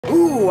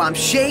Ooh, I'm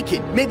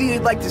shaking. Maybe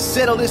you'd like to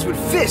settle this with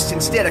fists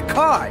instead of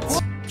cards.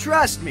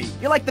 Trust me,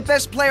 you're like the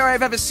best player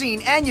I've ever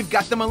seen, and you've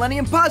got the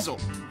Millennium Puzzle.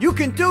 You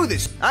can do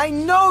this. I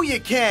know you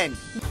can.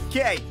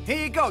 Okay,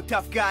 here you go,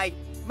 tough guy.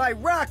 My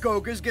rock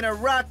ogre's gonna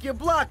rock your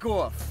block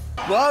off.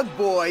 Bug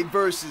Boy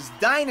versus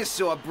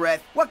Dinosaur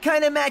Breath. What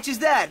kind of match is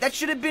that? That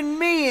should have been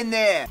me in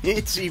there.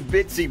 Itsy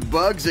bitsy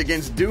bugs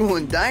against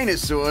dueling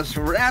dinosaurs.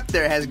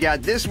 Raptor has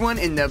got this one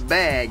in the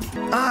bag.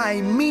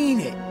 I mean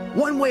it.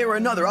 One way or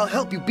another, I'll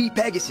help you beat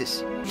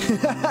Pegasus.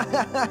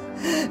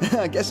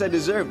 I guess I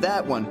deserve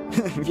that one.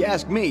 If you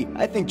ask me,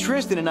 I think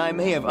Tristan and I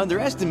may have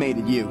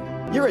underestimated you.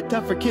 You're a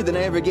tougher kid than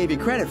I ever gave you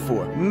credit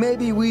for.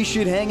 Maybe we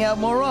should hang out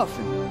more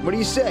often. What do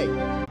you say?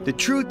 The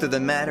truth of the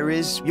matter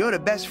is, you're the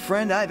best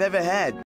friend I've ever had.